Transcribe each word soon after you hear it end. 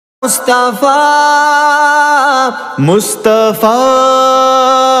मुस्तफा मुस्तफा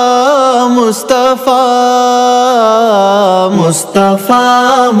मुस्तफा मुस्तफा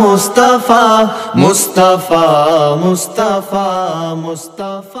मुस्तफा मुस्तफा मुस्तफा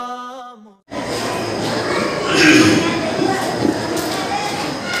मुस्तफा।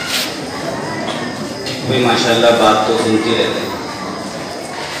 कोई माशाल्लाह बात तो सुनती रहते हैं।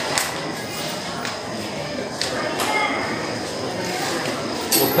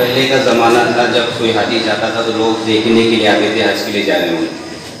 वो पहले का ज़माना था जब कोई हाजी जाता था तो लोग देखने के लिए आते थे हज के लिए जाने में।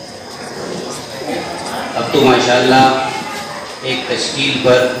 अब तो माशाल्लाह एक तश्कील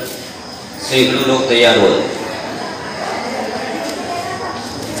पर सैकड़ों लोग तैयार हो रहे हैं।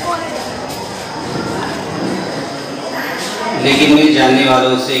 लेकिन मैं जानने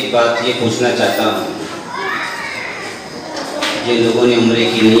वालों से एक बात ये पूछना चाहता हूँ, जिन लोगों ने उम्रे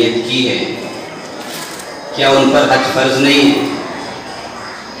की नीयत की है क्या उन पर हज फ़र्ज नहीं है?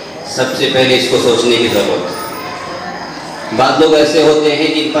 सबसे पहले इसको सोचने की ज़रूरत है। बाद लोग ऐसे होते हैं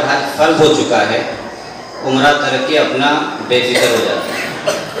जिन पर हज फ़र्ज हो चुका है, उम्रा करके अपना बेफिक्र हो जाता है।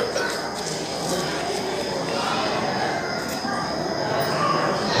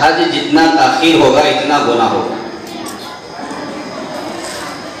 हज जितना ताख़ीर होगा इतना गुनाह होगा।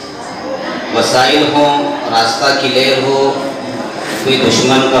 वसाइल हो, रास्ता क्लियर हो, कोई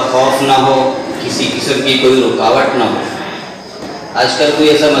दुश्मन का खौफ ना हो, किसी किस्म की कोई रुकावट ना हो। आजकल कोई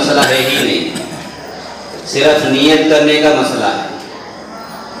ऐसा मसला है ही नहीं, सिर्फ नीयत करने का मसला है।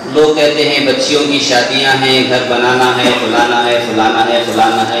 लोग कहते हैं बच्चियों की शादियां हैं, घर बनाना है, फलाना है फलाना है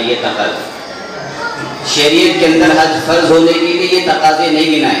फलाना है, ये तकाज़े। शरीयत के अंदर हज फ़र्ज होने के लिए ये तकाज़े नहीं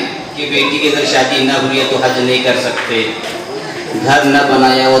गिनाए कि बेटी की अगर शादी ना हुई है तो हज नहीं कर सकते, घर न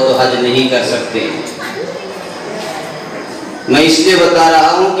बनाया हो तो हज नहीं कर सकते। मैं इसलिए बता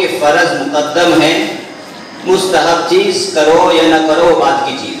रहा हूँ कि फ़र्ज मुक़द्दम है, मुस्तहब चीज़ करो या न करो बात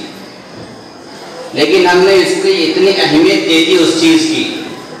की चीज़ है। लेकिन हमने इसकी इतनी अहमियत दे दी उस चीज़ की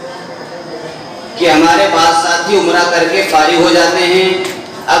कि हमारे पास साथी उम्रा करके फारिग हो जाते हैं,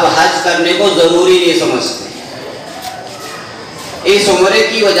 अब हज करने को ज़रूरी नहीं समझते। इस उम्रे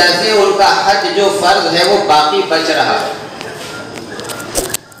की वजह से उनका हज जो फ़र्ज है वो बाकी बच रहा है।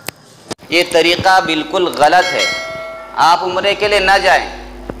 ये तरीक़ा बिल्कुल गलत है। आप उम्रे के लिए ना जाएं,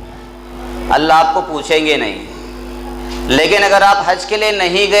 अल्लाह आपको पूछेंगे नहीं। लेकिन अगर आप हज के लिए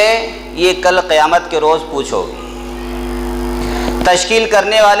नहीं गए, ये कल क़यामत के रोज़ पूछोगे। तश्कील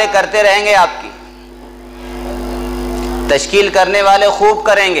करने वाले करते रहेंगे, आपकी तश्कील करने वाले खूब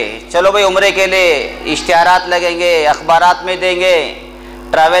करेंगे। चलो भाई उम्रे के लिए इश्तिहारात लगेंगे, अखबारात में देंगे,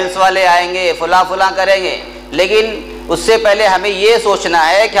 ट्रैवल्स वाले आएंगे, फुला फुला करेंगे। लेकिन उससे पहले हमें ये सोचना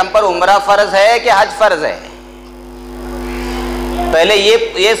है कि हम पर उम्रा फ़र्ज़ है कि हज फ़र्ज़ है। पहले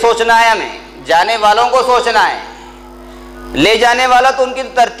ये सोचना है, हमें जाने वालों को सोचना है। ले जाने वाला तो उनकी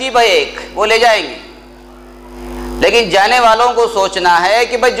तरतीब है एक, वो ले जाएंगे। लेकिन जाने वालों को सोचना है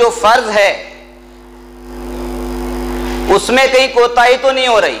कि भाई जो फ़र्ज़ है उसमें कहीं कोताही तो नहीं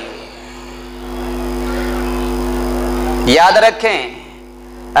हो रही। याद रखें,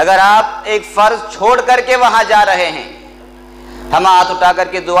 अगर आप एक फ़र्ज़ छोड़ करके वहाँ जा रहे हैं, हम हाथ उठा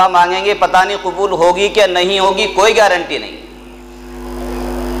करके दुआ मांगेंगे, पता नहीं कबूल होगी क्या नहीं होगी, कोई गारंटी नहीं।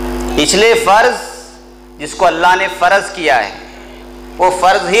 इसलिए फ़र्ज़ जिसको अल्लाह ने फ़र्ज़ किया है वो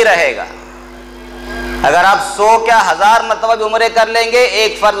फ़र्ज़ ही रहेगा। अगर आप 100 क्या 1000 मरतबा भी उम्रे कर लेंगे,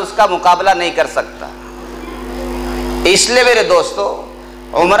 एक फ़र्ज़ उसका मुकाबला नहीं कर सकता। इसलिए मेरे दोस्तों,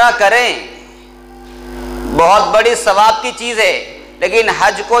 उम्रा करें, बहुत बड़ी सवाब की चीज़ है। लेकिन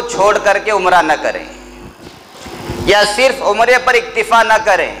हज को छोड़ करके उम्रा न करें, या सिर्फ उम्रे पर इक्तिफा न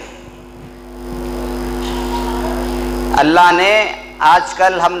करें। अल्लाह ने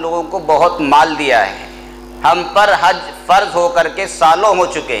आजकल हम लोगों को बहुत माल दिया है, हम पर हज फ़र्ज हो करके सालों हो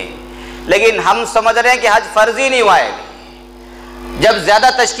चुके हैं, लेकिन हम समझ रहे हैं कि हज फ़र्ज ही नहीं हुआ है। जब ज़्यादा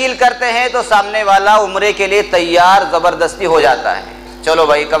तश्कील करते हैं तो सामने वाला उम्रे के लिए तैयार ज़बरदस्ती हो जाता है। चलो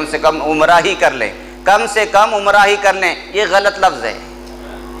भाई कम से कम उम्रा ही कर लें, कम से कम उम्रा ही कर लें। ये गलत लफ्ज़ है।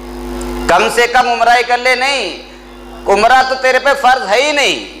 कम से कम उम्रा ही कर ले नहीं, उम्रा तो तेरे पे फ़र्ज है ही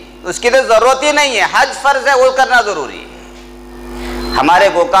नहीं, उसकी तो ज़रूरत ही नहीं है। हज फ़र्ज है, वो करना ज़रूरी है। हमारे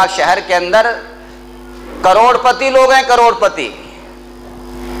गोकाक शहर के अंदर करोड़पति लोग हैं, करोड़पति।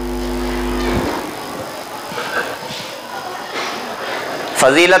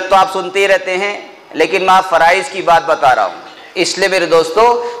 फजीलत तो आप सुनते ही रहते हैं, लेकिन मैं फ़राइज़ की बात बता रहा हूँ। इसलिए मेरे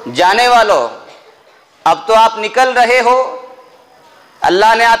दोस्तों, जाने वालों, अब तो आप निकल रहे हो,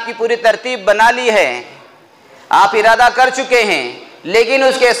 अल्लाह ने आपकी पूरी तरतीब बना ली है, आप इरादा कर चुके हैं। लेकिन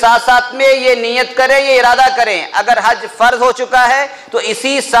उसके साथ साथ में ये नीयत करें, ये इरादा करें, अगर हज फ़र्ज हो चुका है तो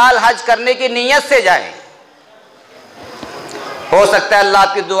इसी साल हज करने की नीयत से जाएं। हो सकता है अल्लाह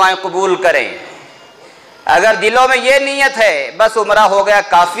आपकी दुआएं कबूल करें। अगर दिलों में ये नीयत है बस उम्रा हो गया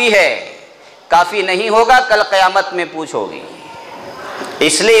काफ़ी है, काफ़ी नहीं होगा, कल क़यामत में पूछोगी।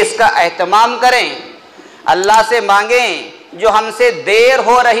 इसलिए इसका एहतमाम करें, अल्लाह से मांगें। जो हमसे देर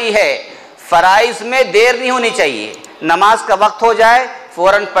हो रही है, फ़राइज़ में देर नहीं होनी चाहिए। नमाज का वक्त हो जाए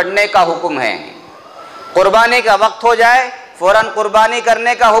फ़ौरन पढ़ने का हुक्म है, कुर्बानी का वक्त हो जाए फ़ौरन कुर्बानी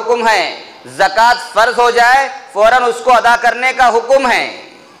करने का हुक्म है, ज़कात फ़र्ज हो जाए फ़ौरन उसको अदा करने का हुक्म है।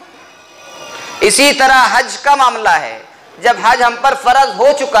 इसी तरह हज का मामला है, जब हज हम पर फ़र्ज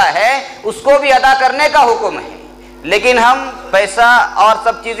हो चुका है उसको भी अदा करने का हुक्म है। लेकिन हम पैसा और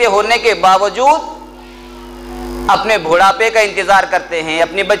सब चीज़ें होने के बावजूद अपने बुढ़ापे का इंतज़ार करते हैं,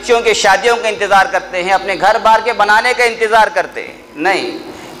 अपनी बच्चियों की शादियों का इंतज़ार करते हैं, अपने घर बार के बनाने का इंतज़ार करते हैं। नहीं,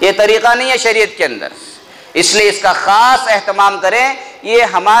 ये तरीक़ा नहीं है शरीयत के अंदर। इसलिए इसका ख़ास एहतमाम करें। ये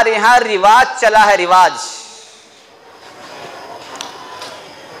हमारे यहाँ रिवाज चला है, रिवाज।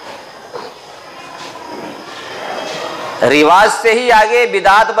 रिवाज से ही आगे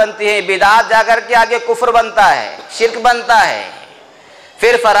बिदात बनती है, बिदात जाकर के आगे कुफ्र बनता है, शिर्क बनता है,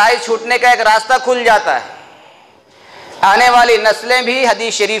 फिर फराइज छूटने का एक रास्ता खुल जाता है। आने वाली नस्लें भी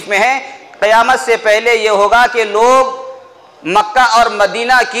हदीस शरीफ में है, क़यामत से पहले ये होगा कि लोग मक्का और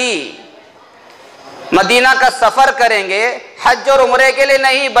मदीना का सफ़र करेंगे, हज और उम्रे के लिए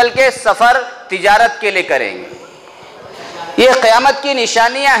नहीं बल्कि सफ़र तिजारत के लिए करेंगे। ये क़यामत की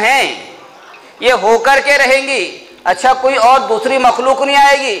निशानियां हैं, ये होकर के रहेंगी। अच्छा, कोई और दूसरी मखलूक नहीं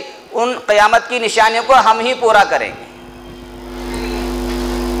आएगी, उन क़यामत की निशानियों को हम ही पूरा करेंगे।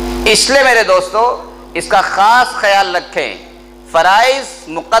 इसलिए मेरे दोस्तों, इसका ख़ास ख्याल रखें। फ़राइज़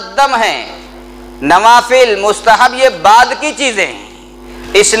मुक़द्दम हैं, नवाफिल मुस्तहब ये बाद की चीज़ें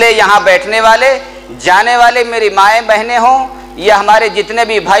हैं। इसलिए यहाँ बैठने वाले, जाने वाले मेरी माएँ बहनें हों या हमारे जितने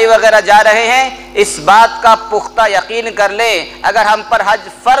भी भाई वगैरह जा रहे हैं, इस बात का पुख्ता यकीन कर लें, अगर हम पर हज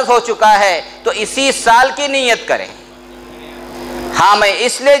फ़र्ज हो चुका है तो इसी साल की नीयत करें। हाँ, मैं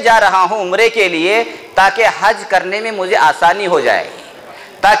इसलिए जा रहा हूँ उम्रे के लिए ताकि हज करने में मुझे आसानी हो जाए,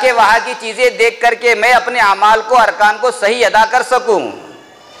 ताकि वहाँ की चीज़ें देख करके मैं अपने अमाल को, अरकान को सही अदा कर सकूँ।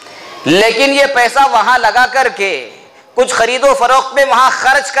 लेकिन ये पैसा वहाँ लगा करके कुछ खरीदो फरोख्त में वहाँ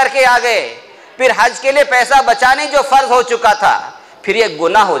खर्च करके आ गए, फिर हज के लिए पैसा बचा नहीं जो फ़र्ज हो चुका था, फिर ये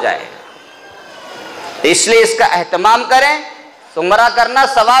गुनाह हो जाए। इसलिए इसका एहतमाम करें। उम्रा करना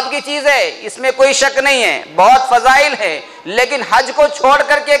सवाब की चीज़ है, इसमें कोई शक नहीं है, बहुत फ़ज़ाइल है, लेकिन हज को छोड़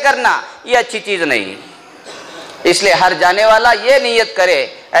करके करना ये अच्छी चीज़ नहीं है। इसलिए हर जाने वाला ये नीयत करे,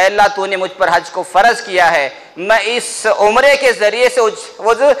 ऐ अल्लाह तूने मुझ पर हज को फ़र्ज किया है, मैं इस उम्रे के ज़रिए से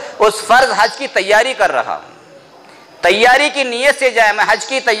उस फ़र्ज हज की तैयारी कर रहा हूँ। तैयारी की नीयत से जाए, मैं हज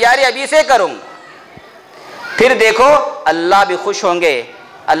की तैयारी अभी से करूँगा। फिर देखो अल्लाह भी खुश होंगे,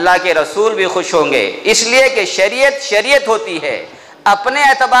 अल्लाह के रसूल भी खुश होंगे। इसलिए कि शरीयत होती है, अपने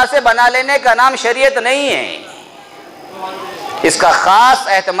एतबार से बना लेने का नाम शरीयत नहीं है। इसका ख़ास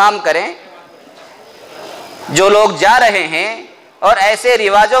एहतमाम करें। जो लोग जा रहे हैं और ऐसे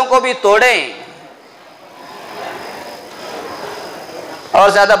रिवाजों को भी तोड़ें,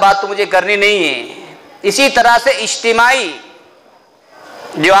 और ज़्यादा बात तो मुझे करनी नहीं है। इसी तरह से इज्तिमाई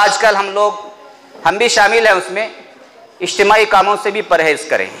जो आजकल हम भी शामिल हैं उसमें, इज्तिमाई कामों से भी परहेज़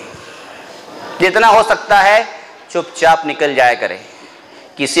करें। जितना हो सकता है चुपचाप निकल जाया करें,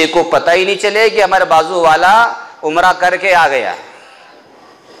 किसी को पता ही नहीं चले कि हमारा बाजू वाला उम्रा करके आ गया।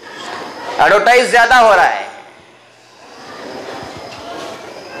 एडवर्टाइज ज़्यादा हो रहा है,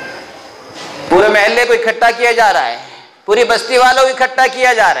 पूरे मोहल्ले को इकट्ठा किया जा रहा है, पूरी बस्ती वालों को इकट्ठा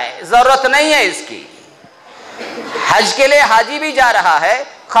किया जा रहा है। ज़रूरत नहीं है इसकी। हज के लिए हाजी भी जा रहा है,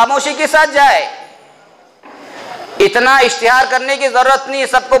 खामोशी के साथ जाए। इतना इश्तिहार करने की ज़रूरत नहीं,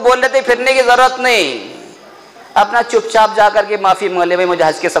 सबको बोल लेते फिरने की ज़रूरत नहीं। अपना चुपचाप जा करके माफ़ी मांग ले, मुझे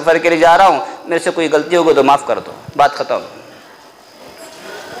हज के सफ़र के लिए जा रहा हूँ, मेरे से कोई गलती होगी तो माफ़ कर दो, बात ख़त्म।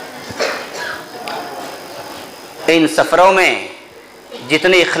 इन सफ़रों में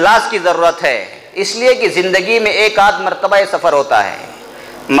जितनी इखलास की ज़रूरत है, इसलिए कि ज़िंदगी में एक आध मरतबा ये सफ़र होता है,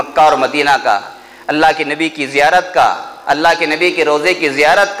 मक्का और मदीना का, अल्लाह के नबी की ज़ियारत का, अल्लाह के नबी के रोज़े की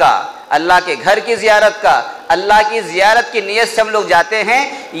ज़ियारत का, अल्लाह के घर की ज़ियारत का। अल्लाह की ज़ियारत की नीयत से हम लोग जाते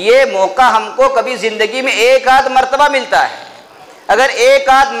हैं। ये मौका हमको कभी ज़िंदगी में एक आध मरतबा मिलता है। अगर एक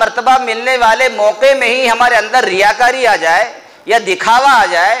आध मरतबा मिलने वाले मौके में ही हमारे अंदर रियाकारी आ जाए या दिखावा आ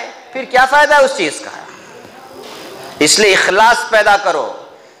जाए, फिर क्या फ़ायदा है उस चीज़ का। इसलिए इखलास पैदा करो।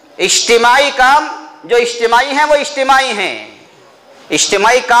 इज्तिमाई काम जो इज्तिमाई हैं वो इज्तिमाई हैं।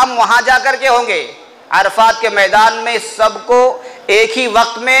 इज्तिमाई काम वहाँ जा कर के होंगे, अरफात के मैदान में सबको एक ही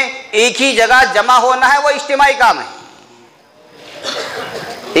वक्त में एक ही जगह जमा होना है, वो इज्तिमाई काम है।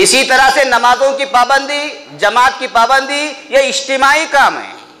 इसी तरह से नमाजों की पाबंदी, जमात की पाबंदी, ये इज्तिमाई काम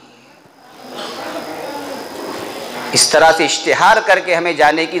है। इस तरह से इश्तिहार करके हमें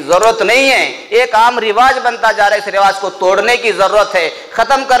जाने की ज़रूरत नहीं है। एक आम रिवाज बनता जा रहा है, इस रिवाज को तोड़ने की ज़रूरत है,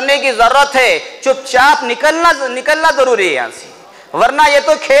 ख़त्म करने की ज़रूरत है। चुपचाप निकलना ज़रूरी है यहाँ से, वरना ये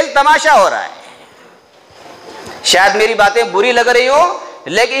तो खेल तमाशा हो रहा है। शायद मेरी बातें बुरी लग रही हो,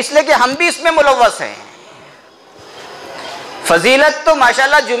 लेकिन इसलिए कि हम भी इसमें मुलव्वस हैं। फजीलत तो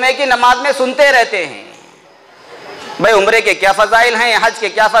माशाल्लाह जुमे की नमाज में सुनते रहते हैं, भाई उम्रे के क्या फ़ज़ाइल हैं, हज के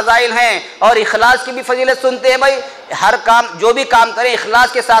क्या फ़ज़ाइल हैं, और इखलास की भी फजीलत सुनते हैं। भाई हर काम, जो भी काम करें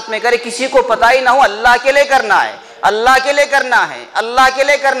इखलास के साथ में करें, किसी को पता ही ना हो, अल्लाह के लिए करना है, अल्लाह के लिए करना है, अल्लाह के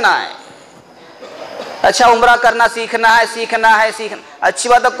लिए करना है। अच्छा उम्रा करना सीखना है। अच्छी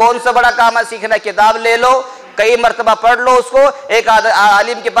बात है, कौन सा बड़ा काम है सीखना? किताब ले लो, कई मरतबा पढ़ लो उसको, एक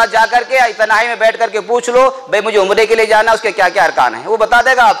आलिम के पास जा करके तन्हाई में बैठ करके पूछ लो, भाई मुझे उम्रे के लिए जाना है, उसके क्या क्या अरकान है, वो बता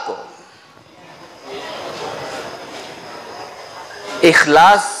देगा आपको।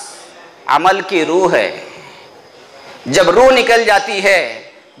 इखलास अमल की रूह है। जब रूह निकल जाती है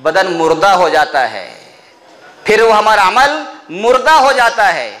बदन मुर्दा हो जाता है, फिर वो हमारा अमल मुर्दा हो जाता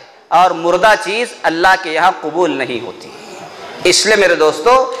है, और मुर्दा चीज़ अल्लाह के यहाँ कबूल नहीं होती। इसलिए मेरे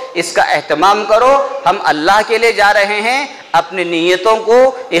दोस्तों इसका एहतमाम करो। हम अल्लाह के लिए जा रहे हैं, अपनी नीयतों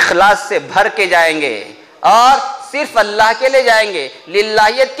को इखलास से भर के जाएंगे और सिर्फ अल्लाह के लिए जाएंगे,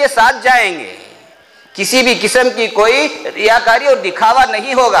 लिल्लाहियत के साथ जाएंगे। किसी भी किस्म की कोई रियाकारी और दिखावा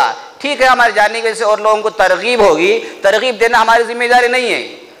नहीं होगा। ठीक है, हमारे जाने की वजह से और लोगों को तरगीब होगी, तरगीब देना हमारी जिम्मेदारी नहीं है।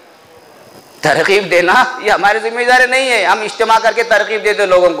 तरगीब देना ये हमारी जिम्मेदारी नहीं है, हम इज्तिमा करके तरगीब देते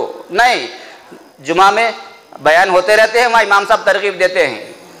लोगों को नहीं। जुमा में बयान होते रहते हैं, वहाँ इमाम साहब तरगीब देते हैं।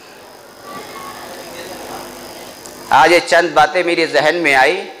 आज ये चंद बातें मेरे जहन में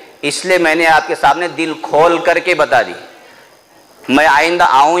आई, इसलिए मैंने आपके सामने दिल खोल करके बता दी। मैं आइंदा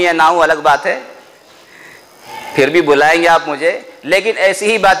आऊँ या ना आऊँ अलग बात है, फिर भी बुलाएंगे आप मुझे, लेकिन ऐसी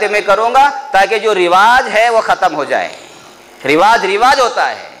ही बातें मैं करूँगा ताकि जो रिवाज है वो ख़त्म हो जाए। रिवाज होता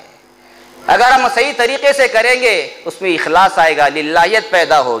है, अगर हम सही तरीके से करेंगे उसमें इखलास आएगा, लिल्लाहियत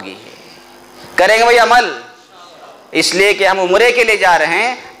पैदा होगी। करेंगे भाई अमल, इसलिए कि हम उम्रे के लिए जा रहे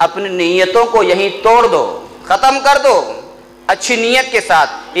हैं। अपनी नीयतों को यहीं तोड़ दो, ख़त्म कर दो। अच्छी नीयत के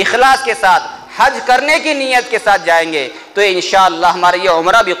साथ, इखलास के साथ, हज करने की नीयत के साथ जाएंगे तो इंशाअल्लाह हमारा ये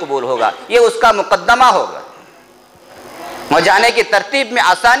उम्रा भी कबूल होगा। ये उसका मुकद्दमा होगा, वहाँ जाने की तरतीब में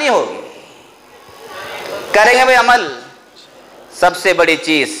आसानी होगी। करेंगे भाई अमल। सबसे बड़ी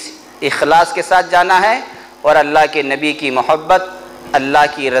चीज़ इखलास के साथ जाना है और अल्लाह के नबी की मोहब्बत, अल्लाह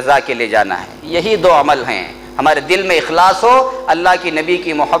की रज़ा के लिए जाना है। यही दो अमल हैं। हमारे दिल में इखलास हो, अल्लाह की नबी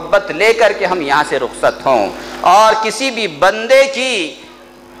की मोहब्बत ले करके हम यहाँ से रुखसत हों, और किसी भी बंदे की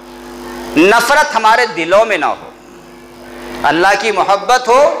नफ़रत हमारे दिलों में ना हो। अल्लाह की मोहब्बत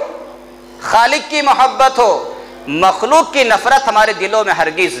हो, खालिक की मोहब्बत हो, मखलूक की नफ़रत हमारे दिलों में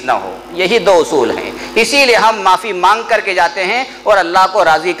हरगिज़ ना हो। यही दो उसूल हैं। इसीलिए हम माफ़ी मांग करके जाते हैं और अल्लाह को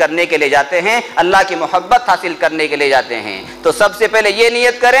राज़ी करने के लिए जाते हैं, अल्लाह की मोहब्बत हासिल करने के लिए जाते हैं। तो सबसे पहले ये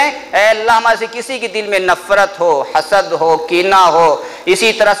नियत करें, ऐ अल्लाह हमारे से किसी के दिल में नफ़रत हो, हसद हो, कीना हो,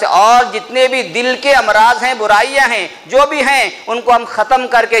 इसी तरह से और जितने भी दिल के अमराज हैं, बुराइयां हैं, जो भी हैं, उनको हम ख़त्म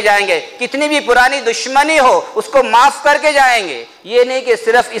करके जाएंगे। कितनी भी पुरानी दुश्मनी हो उसको माफ़ करके जाएंगे। ये नहीं कि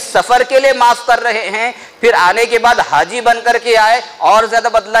सिर्फ इस सफ़र के लिए माफ़ कर रहे हैं, फिर आने के बाद हाजी बन करके आए और ज़्यादा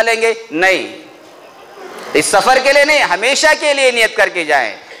बदला लेंगे। नहीं, इस सफ़र के लिए नहीं, हमेशा के लिए नियत करके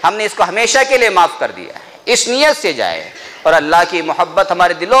जाएं। हमने इसको हमेशा के लिए माफ़ कर दिया है, इस नियत से जाए और अल्लाह की मोहब्बत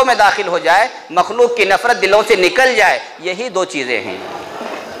हमारे दिलों में दाखिल हो जाए, मखलूक की नफ़रत दिलों से निकल जाए। यही दो चीज़ें हैं।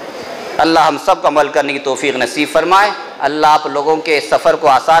 अल्लाह हम सब को अमल करने की तौफीक नसीब फरमाए। अल्लाह आप लोगों के सफ़र को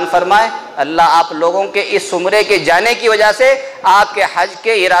आसान फरमाए। अल्लाह आप लोगों के इस उम्रे के जाने की वजह से आपके हज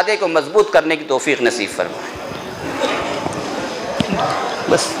के इरादे को मजबूत करने की तौफीक नसीब फरमाए।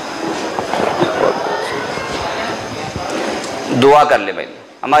 बस दुआ कर ले भाई।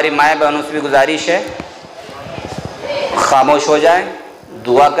 हमारी माएँ बहनों से भी गुजारिश है, खामोश हो जाएं,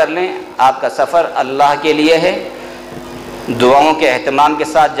 दुआ कर लें। आपका सफ़र अल्लाह के लिए है, दुआओं के एहतमाम के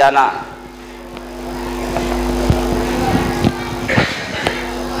साथ जाना।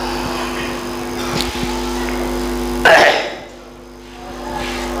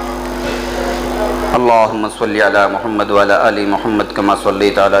 अल्लाहुम्मा सल्ली अला मुहम्मद व अला आलि मुहम्मद कमा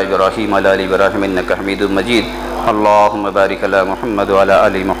सल्लैता अला इब्राहीम व अला आलि इब्राहीम इन्नका हमीदुम मजीद। अल्लाहुम्मा बारिक अला मुहम्मद व अला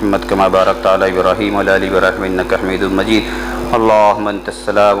आलि मुहम्मद कमा बारकता अला इब्राहीम व अला आलि इब्राहीम इन्नका हमीदुम मजीद। अल्लाहुम्मा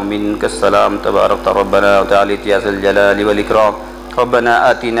अंतस्सलाम व मिनकस्सलाम तबारकता रब्बना व तआलैता या ज़ल जलालि वल इकराम। रब्बना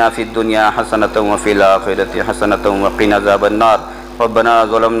आतिना फ़िद दुनिया हसनतन व फ़िल आखिरति हसनतन व क़िना अज़ाबन नार। रब्बना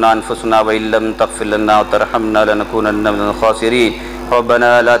ज़लमना अनफुसना व इल्लम तग़फ़िर लना व तरहमना लनकूनन्ना मिनल ख़ासिरीन। रब्बना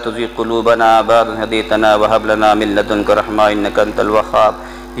ला तुज़िग़ क़ुलूबना बअद इज़ हदैतना व हब लना मिन लदुनका रहमा इन्नका अंतल वह्हाब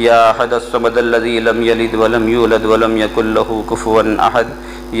या अहदस समदल्लज़ी लम यलिद व लम यूलद व लम यकुल लहू कुफ़ुवन अहद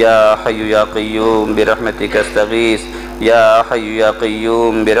या हय्यु या क़य्यूम बिरहमतिका अस्तगीस या हय्यु या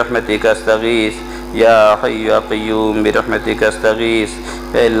क़य्यूम बिरहमतिका अस्तगीस या हय्यु या क़य्यूम बिरहमतिका अस्तगीस।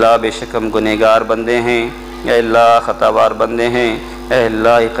 ऐ अल्लाह बेशक हम गुनहगार बंदे हैं, ऐ अल्लाह ख़तावार बंदे हैं, ऐ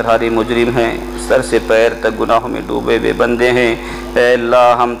अल्लाह इक़रारी मुजरिम हैं, सर से पैर तक गुनाहों में डूबे हुए बंदे हैं। ऐ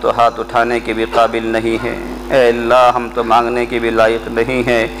अल्लाह हम तो हाथ उठाने के भी काबिल नहीं हैं, ऐ अल्लाह हम तो मांगने के भी लायक नहीं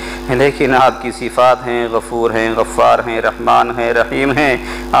हैं, लेकिन आपकी सिफ़ात हैं, गफ़ूर हैं, गफ़्फ़ार हैं, रहमान हैं, रहीम हैं।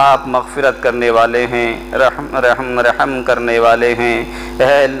 आप मग़फ़िरत करने वाले हैं, रहम करने वाले हैं।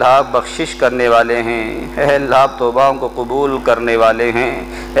 ऐ अल्लाह बख्शिश करने वाले हैं, ऐ अल्लाह तौबाओं को कबूल करने वाले हैं।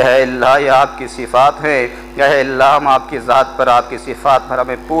 ऐ अल्लाह ये आपकी सिफ़ात है, ऐ अल्लाह हम आपकी ज़ात पर, आपकी सिफ़ात पर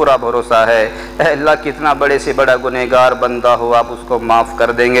हमें पूरा भरोसा है। ऐ अल्लाह कितना बड़े से बड़ा गुनहगार बंदा हो आप उसको माफ़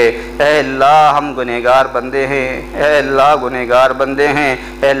कर देंगे। ऐ अल्लाह हम गुनहगार बंदे हैं, ऐ अल्लाह गुनहगार बंदे हैं।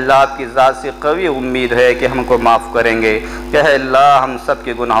 ऐ अल्लाह आपकी ज़ात से कवी उम्मीद है कि हमको माफ़ करेंगे। ऐ अल्लाह हम सब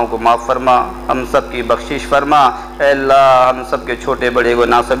के गुनाहों को माफ़ फरमा, हम सब की बख्शिश फरमा। ऐ अल्लाह हम सब के छोटे बड़े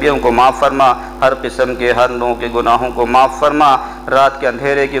गुनाहसबियों को माफ़ फरमा, हर किस्म के हर लोगों के गुनाहों को माफ़ फरमा, रात के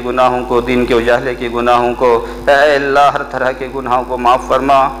अंधेरे के गुनाहों को, दिन के उजाले के गुनाहों को। ऐ अल्लाह हर तरह के गुनाहों को माफ़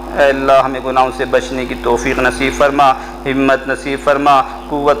फरमा। ऐ अल्लाह हमें गुनाहों से बचने की तौफ़ीक़ नसीब फरमा, हिम्मत नसीब फरमा,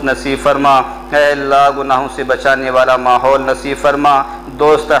 क़ुव्वत नसीब फरमा। ऐ अल्लाह गुनाहों से बचाने वाला माहौल नसीब फरमा,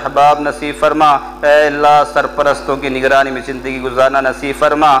 दोस्त अहबाब नसीब फरमा। ऐ अल्लाह सरपरस्तों की निगरानी में ज़िंदगी गुजारना नसीब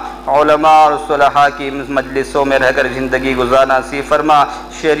फरमा, उलमा और सुलहा की मजलिसों में रहकर ज़िंदगी गुजारना नसीब फरमा,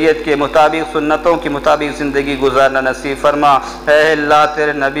 शरीयत के मुताबिक सुन्नतों के मुताबिक ज़िंदगी गुजारना नसीब फरमा। ऐ अल्लाह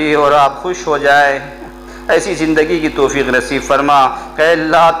तेरे नबी और आप खुश हो जाए ऐसी ज़िंदगी की तौफ़ीक़ नसीब फरमा। ऐ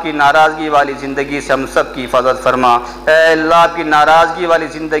अल्लाह आपकी नाराज़गी वाली ज़िंदगी से हम सब की हिफाजत फरमा। ऐ अल्लाह आपकी नाराज़गी वाली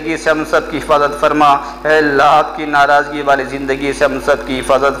ज़िंदगी से हम सब की हिफाजत फरमा। ऐ अल्लाह आपकी नाराज़गी वाली ज़िंदगी से हम सब की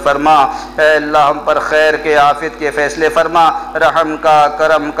हिफाजत फरमा। ऐ अल्लाह हम पर खैर के आफ़ियत के फ़ैसले फरमा, रहम का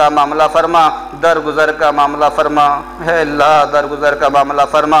करम का मामला फरमा, दरगुज़र का मामला फरमा। ऐ अल्लाह दरगुज़र का मामला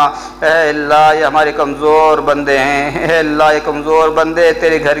फरमा। ऐ अल्लाह ये हमारे कमज़ोर बंदे हैं, ऐ अल्लाह ये कमज़ोर बंदे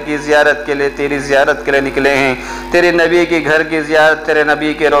तेरे घर की ज़ियारत के लिए, तेरी ज़ियारत के लिए निकले हैं, तेरे नबी के घर की ज़ियारत, तेरे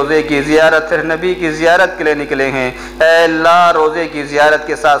नबी के रोज़े की ज़ियारत, तेरे नबी की ज़ियारत के लिए निकले हैं। ऐ अल्लाह रोज़े की ज़ियारत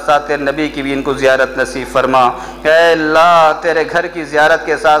के साथ साथ तेरे नबी की भी इनको ज़ियारत नसीब फरमा। ऐ अल्लाह तेरे घर की ज़ियारत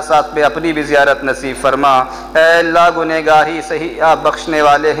के साथ साथ में अपनी भी ज़ियारत नसीब फरमा। ऐ अल्लाह गुनहगारी सही आप बख्शने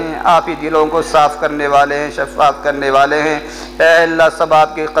वाले हैं, आप ही दिलों को साफ़ करने वाले हैं, शफ़ाफ़ करने वाले हैं। ऐ अल्लाह सब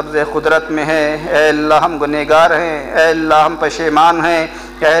आपके कब्ज़े कुदरत में है। ऐ अल्लाह हम गुनहगार हैं, ऐ अल्लाह हम पशेमान हैं,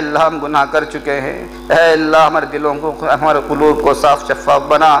 ऐ अल्लाह हम गुनाह कर चुके हैं। ऐ अल्लाह हमारे दिलों को, हमारे क़ुलूब को साफ़ शफ़ाफ़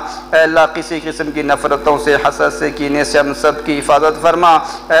बना। ऐ अल्लाह किसी किस्म की नफ़रतों से, हसद से, कीने से हम सब की हिफाजत फरमा।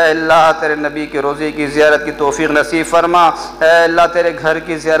 ऐ अल्लाह तेरे नबी के रोज़े की ज़ियारत की तौफ़ीक़ नसीब फरमा। ऐ अल्लाह तेरे घर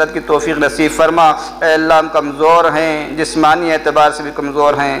की ज़ियारत की तौफ़ीक़ नसीब फरमा। ऐ अल्लाह हम कमज़ोर हैं, जिस्मानी एतबार से भी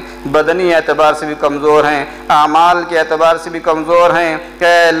कमज़ोर हैं, बदनी एतबार से भी कमज़ोर हैं, आमाल के एतबार से भी कमज़ोर हैं।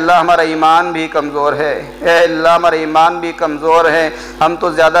 ऐ अल्लाह हमारा ईमान भी कमज़ोर है। ऐ अल्लाह हमारा ईमान भी कमज़ोर है। हम तो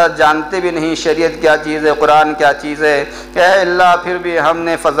ज़्यादा जानते भी नहीं शरीयत क्या चीज़ है, कुरान क्या चीज़ है। ऐ अल्लाह फिर भी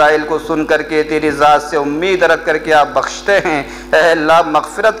हमने फ़ज़ाइल को सुन करके तेरी ज़ात से उम्मीद रख करके आप बख्शते हैं। ऐ अल्लाह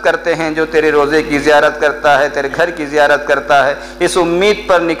मग़फ़िरत करते हैं जो तेरे रोज़े की ज़ियारत करता है, तेरे घर की ज़ियारत करता है, इस उम्मीद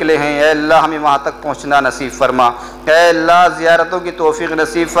पर निकले हैं। ऐ अल्लाह हमें वहाँ तक पहुँचना नसीब फरमा। ऐ अल्लाह ज़ियारतों की तौफ़ीक़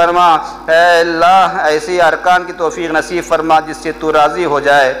नसीब फरमा। ऐ अल्लाह ऐसी अरकान की तौफ़ीक़ नसीब फरमा जिससे तू राज़ी हो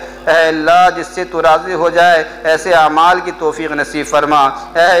जाए। ऐ अल्लाह जिससे तू राज़ी हो जाए ऐसे अमाल की तौफ़ीक़ नसीब फरमा।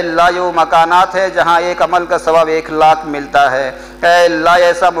 ऐ अल्लाह ये वो मकानात है जहाँ एक अमल का सवाब 1 लाख मिलता है। ऐ अल्लाह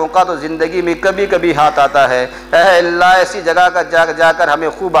ऐसा मौका तो ज़िंदगी में कभी कभी हाथ आता है। ऐ अल्लाह ऐसी जगह का जाकर हमें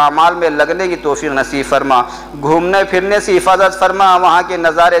खूब अमाल में लगने की तौफ़ीक़ नसीब फरमा। घूमने फिरने से हिफाजत फरमा, वहाँ के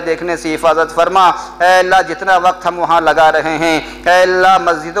नज़ारे देखने से हिफाजत फरमा। ऐ अल्लाह जितना वक्त हम वहाँ लगा रहे हैं, ऐ अल्लाह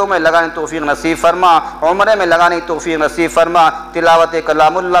मस्जिदों में लगाने की तौफ़ीक़ नसीब फरमा, उम्रे में लगाने की तौफ़ीक़ नसीब फरमा, तिलावत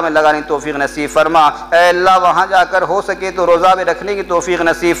कलामुल्लाह में लगाने की तौफ़ीक़ नसीब फरमा। ऐ अल्लाह वहाँ जाकर हो सके तो रोज़ा भी रखने की तौफ़ीक़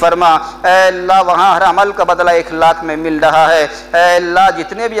नसीब फरमा। ऐ अल्लाह वहाँ हर अमल का बदला 1 लाख में मिल रहा है। ऐ अल्लाह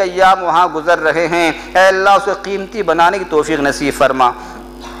जितने भी अय्याम वहाँ गुज़र रहे हैं, ऐ अल्लाह उसे कीमती बनाने की तौफ़ीक़ नसीब फरमा।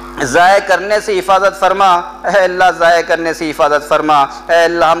 ज़ाय करने से हिफाजत फरमा। अल्लाह ज़ाय करने से हिफाजत फरमा।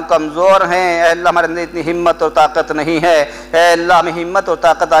 अल्लाह हम कमज़ोर हैं, अल्लाह हमारे अंदर इतनी हिम्मत और ताकत नहीं है। अल्लाह हमें हिम्मत और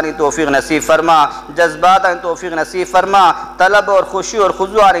ताकत आने की तौफ़ीक़ नसीब फरमा, जज्बात आने की तौफ़ीक़ नसीब फरमा, तलब और खुशी और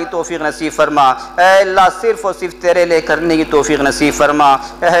खुजू आने की तौफ़ीक़ नसीब फरमा। अल्लाह सिर्फ़ और सिर्फ तेरे लिए करने की तौफ़ीक़ नसीब फरमा।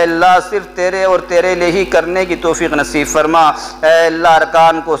 अल्लाह सिर्फ तेरे और तेरे लिए ही करने की तौफ़ीक़ नसीब फरमा। अल्लाह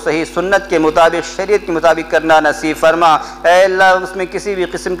अरकान को सही सुन्नत के मुताबिक, शरीयत के मुताबिक करना नसीब फरमा। अल्लाह उसमें किसी भी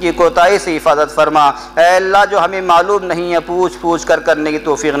किस्म की कोताही से हिफाजत फरमा। अल्लाह जो हमें मालूम नहीं है पूछ पूछ कर करने की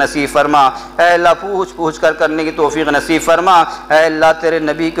तौफ़ीक़ नसीब फरमा। अल्लाह पूछ पूछ कर करने की तौफ़ीक़ नसीब फरमा। अल्लाह तेरे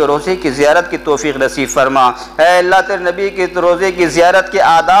नबी के रोज़े की ज़ियारत की तौफ़ीक़ नसीब फरमा। अल्लाह तेरे नबी के रोज़े की ज़ियारत के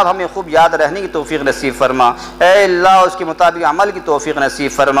आदाब हमें खूब याद रहने की तौफ़ीक़ नसीब फरमा। अल्लाह उसके मुताबिक अमल की तौफ़ीक़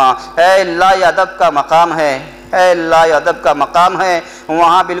नसीब फरमा। अल्लाह ये अदब का मकाम है, अल्लाह ये अदब का मकाम है,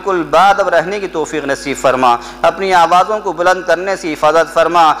 वहाँ बिल्कुल बादब रहने की तौफ़ीक़ नसीब फरमा। अपनी आवाज़ों को बुलंद करने से हिफाजत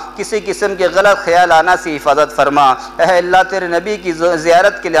फरमा, किसी किस्म के गलत ख्याल आना से हिफाजत फरमा। अल्लाह तेरे नबी की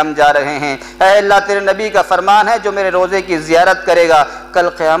ज़ियारत के लिए हम जा रहे हैं। अल्लाह तेरे नबी का फरमान है जो मेरे रोज़े की ज़ियारत करेगा कल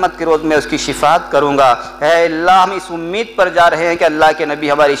क़यामत के रोज़ में उसकी शिफात करूँगा। अल्लाह हम इस उम्मीद पर जा रहे हैं कि अल्लाह के नबी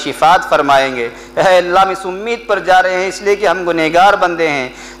हमारी शिफात फरमाएँगे। अल्लाह हम इस उम्मीद पर जा रहे हैं इसलिए कि हम गुनहगार बंदे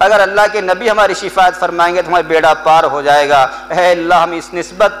हैं। अगर अल्लाह के नबी हमारी शिफात फरमाएँगे तो हमारा बेड़ा पार हो जाएगा। अल्लाह हम इस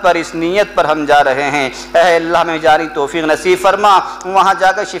निस्बत पर, इस नीयत पर हम जा रहे हैं। अल्लाह हमें जाने की तौफ़ीक़ नसीब फरमा, वहाँ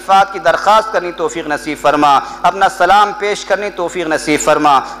जाकर शिफात की दरख्वास्त करनी तौफ़ीक़ नसीब फरमा, अपना सलाम पेश करनी तौफ़ीक़ नसीब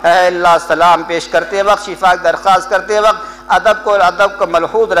फरमा। अल्लाह सलाम पेश करते वक्त, शिफा की दरख्वास्त करते वक्त अदब को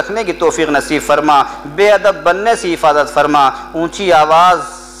मलहूज़ रखने की तौफ़ीक़ नसीब फरमा, बेअदब बनने से हिफाजत फरमा, ऊँची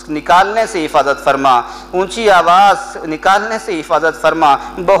आवाज़ निकालने से हिफाजत फरमा, ऊंची आवाज़ निकालने से हिफाजत फरमा।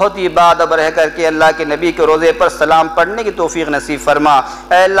 बहुत ही बादब रह करके अल्लाह के नबी के रोज़े पर सलाम पढ़ने की तौफ़ीक़ नसीब फरमा।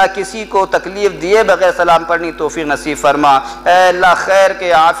 अल्लाह किसी को तकलीफ़ दिए बगैर सलाम पढ़ने की तौफ़ीक़ नसीब फरमा। अल्लाह खैर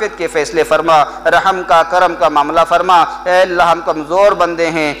के आफ़ियत के फ़ैसले फरमा, रहम का करम का मामला फरमा। अल्लाह हम कमज़ोर बंदे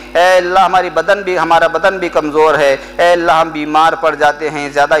हैं, अल्लाह हमारा बदन भी कमज़ोर है। अल्लाह हम बीमार पड़ जाते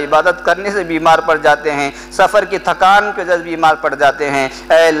हैं, ज़्यादा इबादत करने से बीमार पड़ जाते हैं, सफ़र की थकान के वजह से बीमार पड़ जाते हैं।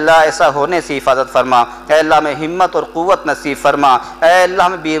 अल्लाह ऐसा होने से हिफाजत फरमा। अल्लाह में हिम्मत और क़ुव्वत नसीब फरमा। अल्लाह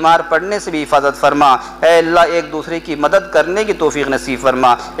में बीमार पड़ने से भी हिफाजत फरमा। अल्लाह एक दूसरे की मदद करने की तौफ़ीक़ नसीब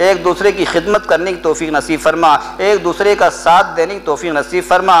फरमा, एक दूसरे की खिदमत करने की तौफ़ीक़ नसीब फरमा, एक दूसरे का साथ देने की तौफ़ीक़ नसीब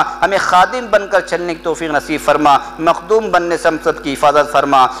फरमा। हमें खादिम बनकर चलने की तौफ़ीक़ नसीब फरमा, मखदूम बनने से हम सब की हिफाजत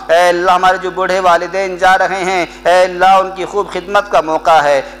फरमा। अल्लाह हमारे जो बूढ़े वालिदैन जा रहे हैं, अल्लाह उनकी खूब खिदमत का मौका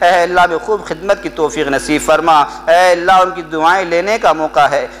है। अल्लाह में खूब खिदमत की तौफ़ीक़ नसीब फरमा। अल्लाह उनकी दुआएँ लेने का मौका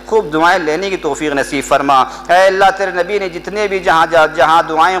है, खूब दुआएं लेने की तौफ़ीक़ नसीब फरमा। अल्लाह तेरे नबी ने जितने भी जहाँ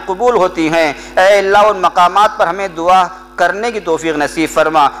दुआएं कबूल होती हैं, अल्लाह उन मकामात पर हमें दुआ करने की तौफ़ीक़ नसीब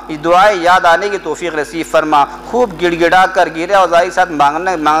फरमा, इस दुआएं याद आने की तौफ़ीक़ नसीब फरमा। खूब गिड़गिड़ा कर गिरे और ज़ाहिर साथ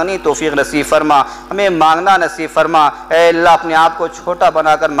मांगनी तौफ़ीक़ नसीब फरमा, हमें मांगना नसीब फरमा। अल्लाह अपने आप को छोटा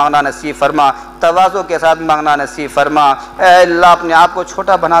बनाकर मांगना नसीब फरमा, तवाज़ु के साथ मांगना नसीब फरमा। अल्लाह अपने आप को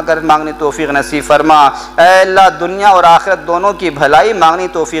छोटा बनाकर मांगनी तौफ़ीक़ नसीब फरमा। अल्लाह दुनिया और आखिरत दोनों की भलाई मांगनी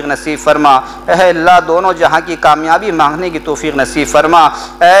तौफ़ीक़ नसीब फरमा। अल्लाह दोनों जहाँ की कामयाबी मांगने की तौफ़ीक़ नसीब फरमा।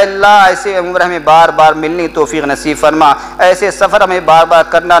 अल्लाह ऐसे उम्र हमें बार बार मिलने की तौफ़ीक़ नसीब फरमा, ऐसे सफ़र हमें बार बार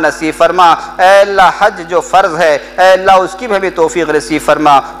करना नसीब फरमा। अल्लाह हज जो फ़र्ज़ है, अल्लाह उसकी भी हमें तौफ़ीक़ नसीब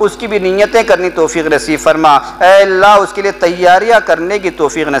फरमा, उसकी भी नियतें करनी तौफ़ीक़ नसीब फरमा। अल्लाह उसके लिए तैयारियाँ करने की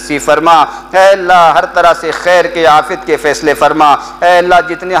तौफ़ीक़ नसीब फरमा। अल्लाह हर तरह से खैर के आफ़ियत के फ़ैसले फरमा। अल्लाह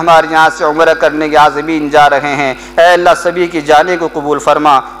जितने हमारे यहाँ से उम्रा करने के आज़मीन जा रहे हैं, अल्लाह सभी की जाने को कबूल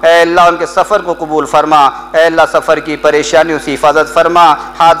फरमा। अल्लाह उनके सफ़र को कबूल फरमा। अल्लाह सफ़र की परेशानियों से हिफाजत फरमा,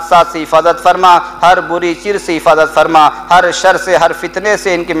 हादसात से हिफाजत फरमा, हर बुरी चीज़ से हिफाजत फरमा, हर शर से, हर फितने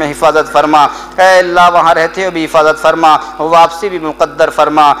से इनकी में हिफाजत फरमा। अल्लाह वहाँ रहते हुए भी हिफाजत फरमा, वापसी भी मुक़द्दर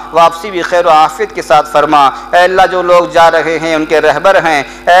फरमा, वापसी भी खैर आफ़ियत के साथ फरमा। अल्लाह जो लोग जा रहे हैं उनके रहबर हैं,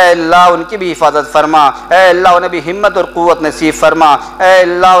 अल्लाह उनकी भी हिफाजत फरमा। अल्लाह उन्हें भी हिम्मत और क़ुव्वत नसीब फरमा।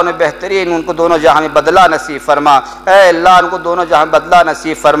 अल्लाह उन्हें बेहतरीन, उनको दोनों जहाँ में बदला नसीब फरमा। अल्लाह उनको दोनों जहाँ में बदला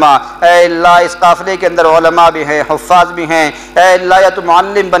नसीब फरमा। अल्लाह इस काफ़िले के अंदर उलमा भी हैं, हुफ़्फ़ाज़ भी हैं। अल्लाह या तो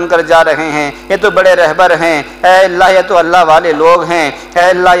मुअल्लिम बनकर जा रहे हैं, ये तो बड़े रहबर हैं। अल्लाह या तो अल्लाह वाले लोग हैं,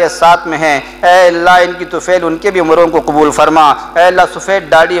 अल्लाह ये साथ में हैं। अल्लाह इनकी तुफ़ैल उनके भी उम्रों को कबूल फरमा। अल्लाह सफ़ेद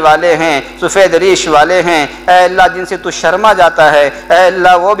दाढ़ी वाले हैं, सफ़ेद रीश वाले हैं, अल्लाह जिनसे तू शर्मा जाता है,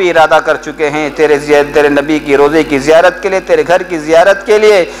 अल्लाह वो भी इरादा कर चुके हैं तेरे नबी की रोज़े की ज़ियारत के लिए, तेरे घर की ज़ियारत के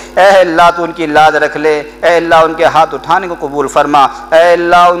लिए। अल्लाह तो उनकी लाज रख ले, अल्लाह उनके हाथ उठाने को कबूल फरमा।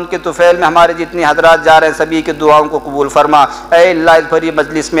 अल्लाह उनके तुफ़ैल में हमारे जितनी हज़रात जा रहे हैं सभी की दुआओं को कबूल फरमा। अल्लाह इस भरी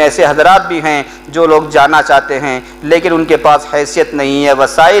मजलिस में ऐसे हज़रात भी हैं जो लोग जाना चाहते हैं लेकिन उनके पास हैसियत नहीं है,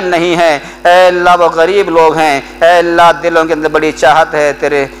 वसाइल नहीं है। अल्लाह वो गरीब लोग हैं, अल्लाह दिलों के अंदर बड़ी चाहत है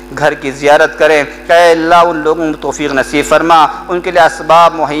घर की ज़ियारत करें। ऐ अल्लाह उन लोगों को तौफीक नसीब फरमा, उनके लिए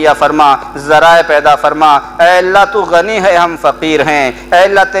असबाब मुहैया फरमा, ज़राए पैदा फरमा। ऐ अल्लाह तू गनी है, हम फ़कीर हैं। ऐ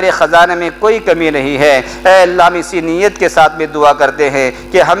अल्लाह तेरे ख़जाने में कोई कमी नहीं है। ऐ अल्लाह हम इसी नीयत के साथ भी दुआ करते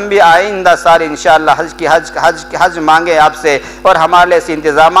हैं कि हम भी आइंदा साल इंशाअल्लाह हज मांगे आपसे और हमारे लिए ऐसे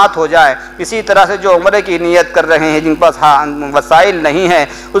इंतज़ामात हो जाए। इसी तरह से जो उम्रे की नीयत कर रहे हैं, जिनके पास वसाइल नहीं है,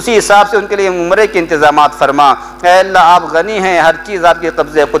 उसी हिसाब से उनके लिए उम्रे के इंतज़ामात फरमा। ऐ अल्लाह आप गनी हैं, हर चीज़ आपके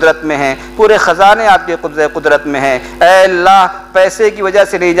कब्ज़े कुदरत में है, पूरे ख़जाने आपके कब्ज़े कुदरत में है। ऐ अल्लाह पैसे की वजह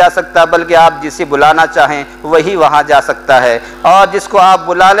से नहीं जा सकता, बल्कि आप जिसे बुलाना चाहें वही वहाँ जा सकता है, और जिसको आप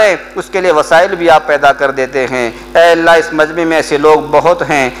बुला लें उसके लिए वसाइल भी आप पैदा कर देते हैं। ऐ अल्लाह इस मजमे में ऐसे लोग बहुत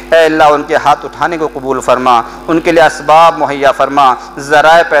हैं। ऐ अल्लाह उनके हाथ उठाने को कबूल फरमा, उनके लिए असबाब मुहैया फरमा,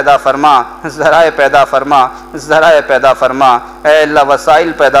 ज़राए पैदा फरमा, ज़राए पैदा फरमा, ज़राए पैदा फरमा। ऐ अल्लाह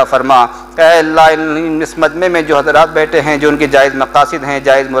वसाइल पैदा फरमा। ऐ अल्लाह इस मजमे में जो हज़रात बैठे हैं, जो उनकी जायज़ मकासिद हैं,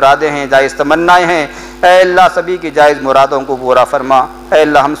 जायज़ मुरादें हैं, जायज़ तमन्नाएँ हैं, ऐ अल्लाह सभी की जायज़ मुरादों को पूरा फरमा। ऐ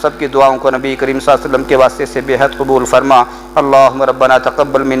अल्लाह हम सब की दुआओं को नबी करीम सल्लल्लाहु अलैहि वसल्लम के वास्ते से बेहद कबूल फरमा। अल्लाहुम्मा रब्बना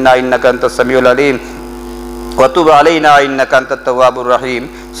तक़ब्बल मिन्ना इन्नका अंतस समीउल अलीम व तुब अलैना इन्नका अंतत तव्वाबुर रहीम।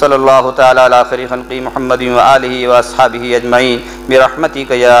 सल्लल्लाहु तआला अला खैरि खल्क़ि मुहम्मदिन व आलिहि व अस्हाबिहि अजमईन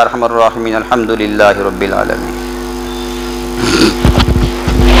बिरहमतिका या अरहमर राहिमीन। अल्हम्दुलिल्लाहि रब्बिल आलमीन।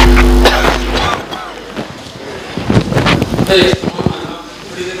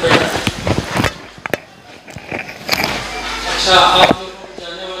 अच्छा, आप लोगों को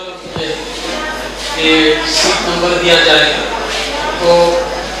जाने वालों को सीट नंबर दिया जाएगा, तो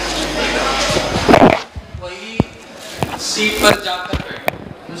वही सीट पर जाकर बैठे,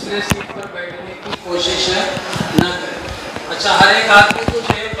 दूसरे सीट पर बैठने की कोशिश न करें। अच्छा, हर एक आदमी को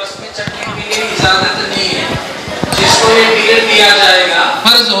जो है बस में चढ़ने के लिए इजाज़त नहीं है। जिसको ये टिकट दिया जाएगा,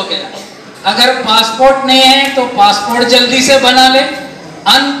 फर्ज हो गया, अगर पासपोर्ट नहीं है तो पासपोर्ट जल्दी से बना ले।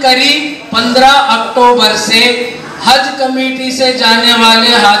 अनकरीब 15 अक्टूबर से हज कमेटी से जाने वाले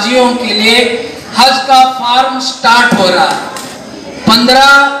हाजियों के लिए हज का फॉर्म स्टार्ट हो रहा है।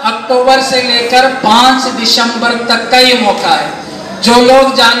 15 अक्टूबर से लेकर 5 दिसंबर तक का ये मौका है। जो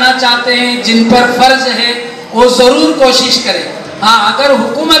लोग जाना चाहते हैं, जिन पर फर्ज है, वो ज़रूर कोशिश करें। हाँ, अगर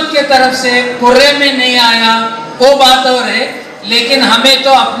हुकूमत के तरफ से कुर्रे में नहीं आया वो बात और है, लेकिन हमें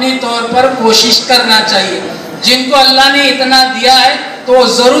तो अपनी तौर पर कोशिश करना चाहिए। जिनको अल्लाह ने इतना दिया है तो वो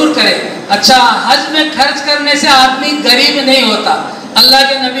ज़रूर करें। अच्छा, हज में खर्च करने से आदमी गरीब नहीं होता। अल्लाह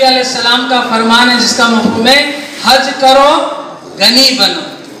के नबी अलैहिस्सलाम का फरमान है, जिसका मफ़हूम है हज करो गनी बनो।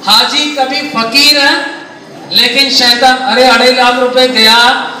 हाजी कभी फकीर है, लेकिन शैतान अरे 2.5 लाख रुपए गया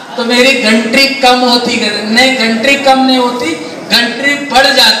तो मेरी घंटी कम होती है। नहीं, घंटी कम नहीं होती, घंटी बढ़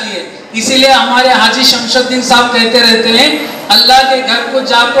जाती है। इसीलिए हमारे हाजी शमशुद्दीन साहब कहते रहते हैं, अल्लाह के घर को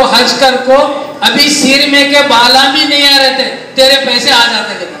जाको हज कर को, अभी सिर में के बाला भी नहीं आ रहे थे, तेरे पैसे आ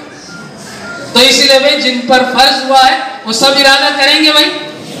जाते थे। तो इसीलिए भाई जिन पर फर्ज हुआ है वो सब इरादा करेंगे भाई।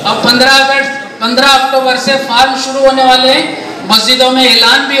 अब 15 अक्टूबर से फॉर्म शुरू होने वाले हैं, मस्जिदों में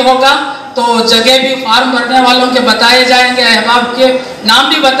ऐलान भी होगा, तो जगह भी फॉर्म भरने वालों के बताए जाएंगे, अहबाब के नाम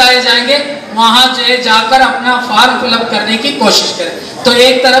भी बताए जाएंगे। वहाँ जो है जाकर अपना फॉर्म फिलअप करने की कोशिश करें। तो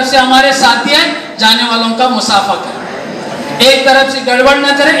एक तरफ से हमारे साथी हैं, जाने वालों का मुसाफा करें, एक तरफ से गड़बड़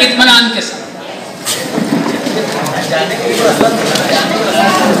ना करें, इत्मीनान के साथ।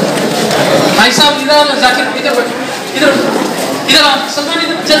 भाई साहब इधर, जाकिर इधर बैठो, इधर इधर सलमान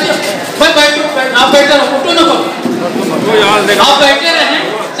इधर जल्दी भाई बैठो, आप बैठे रहो, उठो ना को, आप बैठे रहे,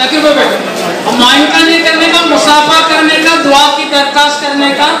 जाकिर भाई बैठो। अब माइंका नहीं करने का, मुसाफा करने का, दुआ की दरखास्त करने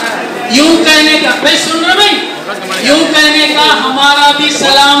का, यूं कहने का, भाई सुन रहे भाई, यूं कहने का हमारा भी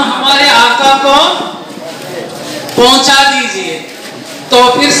सलाम हमारे आका को पहुंचा दीजिए। तो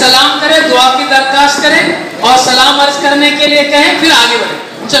फिर सलाम करें, दुआ की दरखास्त करें और सलाम अर्ज करने के लिए कहें, फिर आगे बढ़े।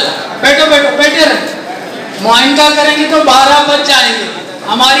 चलो बैठो बैठो, बैठे रहे, मुआइनका करेंगे तो 12 बज जाएंगे।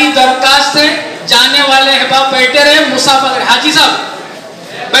 हमारी दरखास्त है, जाने वाले अहबाब बैठे रहे, मुसाफा करें। हाजी साहब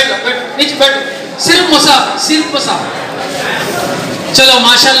बैठो बैठो, नीचे बैठो, सिर्फ मुसाफा, सिर्फ मुसाफा। चलो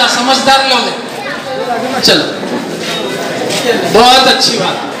माशाल्लाह समझदार लोग हैं। चलो बहुत अच्छी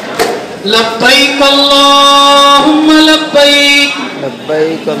बात। लब्बैक अल्लाहुम्मा लब्बैक,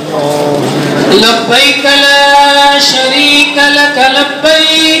 लब्बैक अल्लाहुम्मा लब्बैक ला शरीक लक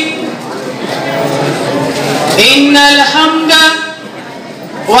लब्बैक, इन्नल हम्द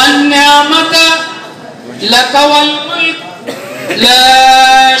वन निअमत लक वल मुल्क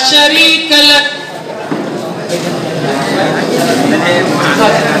ला शरीक लक।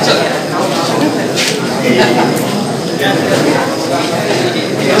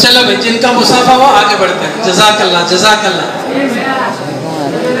 चलो भाई, जिनका मुसाफा हो आगे बढ़ते हैं। जज़ाकल्लाह जज़ाकल्लाह।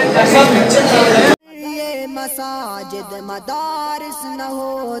 मसाजिद मदारिस न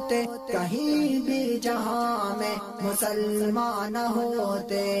होते, कहीं भी जहां में मुसलमान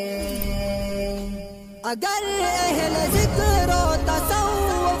होते। अगर अहले ज़िक्र व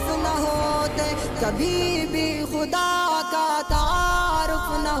तसव्वुफ़ न होते, कभी भी खुदा का तारुफ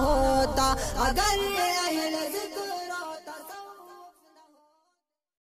न होता। अगर